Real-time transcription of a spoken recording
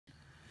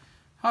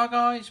Hi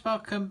guys,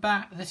 welcome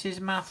back. This is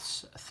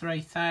Maths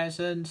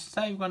 3000.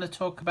 Today we're going to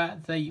talk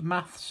about the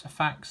maths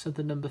facts of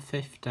the number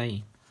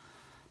 15.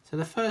 So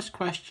the first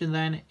question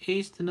then,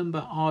 is the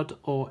number odd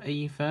or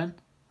even?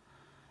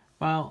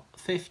 Well,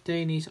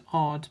 15 is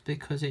odd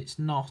because it's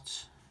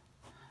not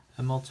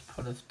a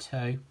multiple of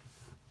 2.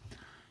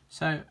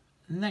 So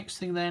the next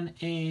thing then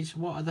is,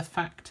 what are the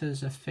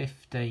factors of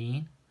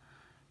 15?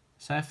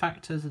 So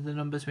factors are the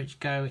numbers which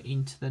go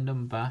into the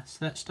number.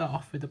 So let's start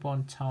off with the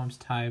 1 times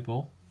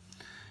table.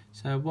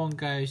 So 1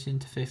 goes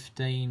into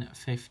 15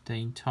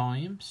 15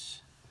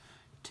 times.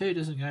 2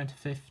 doesn't go into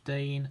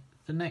 15.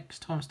 The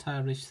next times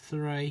table is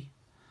 3.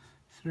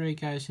 3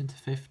 goes into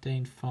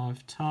 15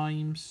 5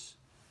 times.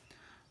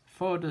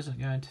 4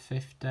 doesn't go into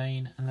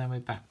 15, and then we're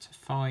back to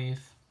 5.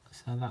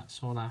 So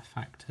that's all our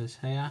factors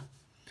here.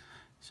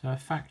 So our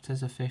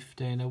factors of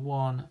 15 are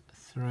 1,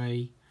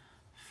 3,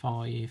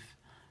 5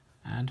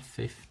 and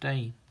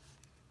 15.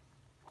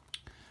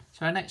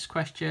 So our next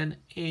question,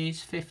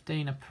 is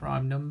 15 a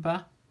prime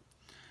number?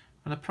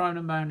 Well, a prime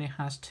number only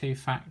has 2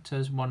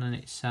 factors, one in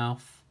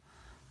itself.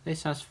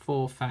 This has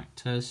 4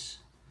 factors,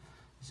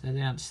 so the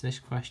answer to this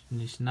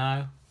question is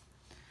no.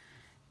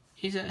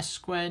 Is it a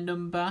square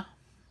number?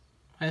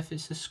 Well, if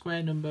it's a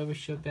square number, we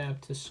should be able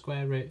to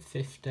square root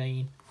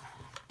 15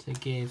 to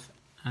give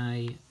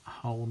a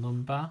whole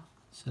number.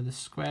 So the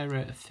square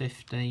root of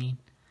 15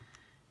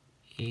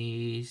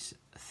 is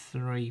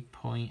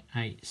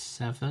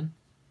 3.87.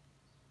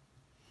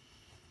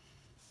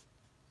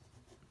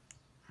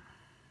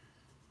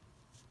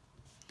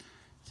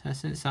 So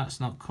since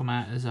that's not come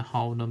out as a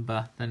whole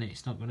number, then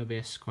it's not going to be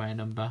a square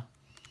number.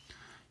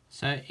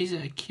 So is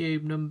it a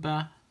cube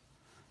number?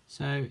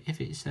 So if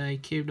it's a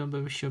cube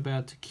number, we should be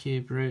able to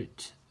cube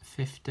root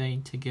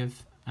 15 to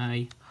give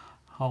a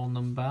whole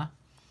number.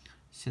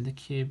 So the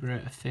cube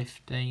root of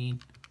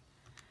 15,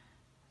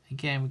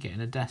 again we're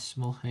getting a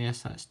decimal here,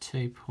 so that's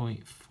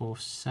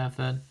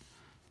 2.47.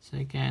 So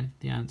again,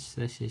 the answer to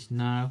this is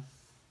no.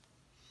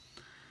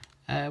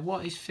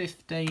 What is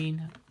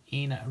 15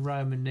 in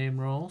Roman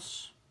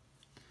numerals?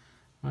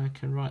 Well, we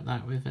can write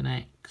that with an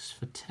X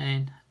for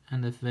 10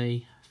 and a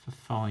V for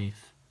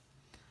 5.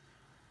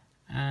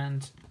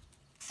 And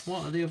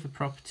what are the other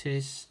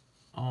properties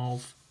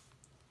of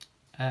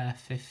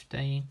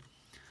 15?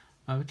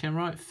 Well, we can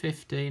write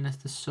 15 as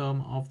the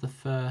sum of the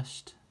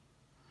first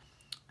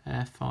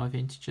 5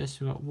 integers.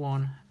 So we've got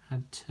 1,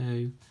 add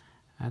 2,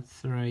 add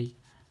 3,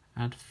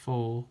 add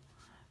 4,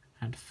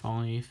 add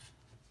 5,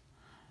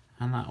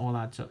 and that all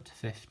adds up to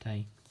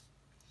 15.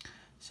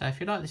 So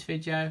if you like this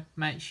video,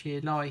 make sure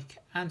you like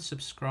and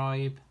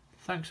subscribe.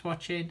 Thanks for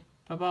watching.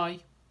 Bye bye.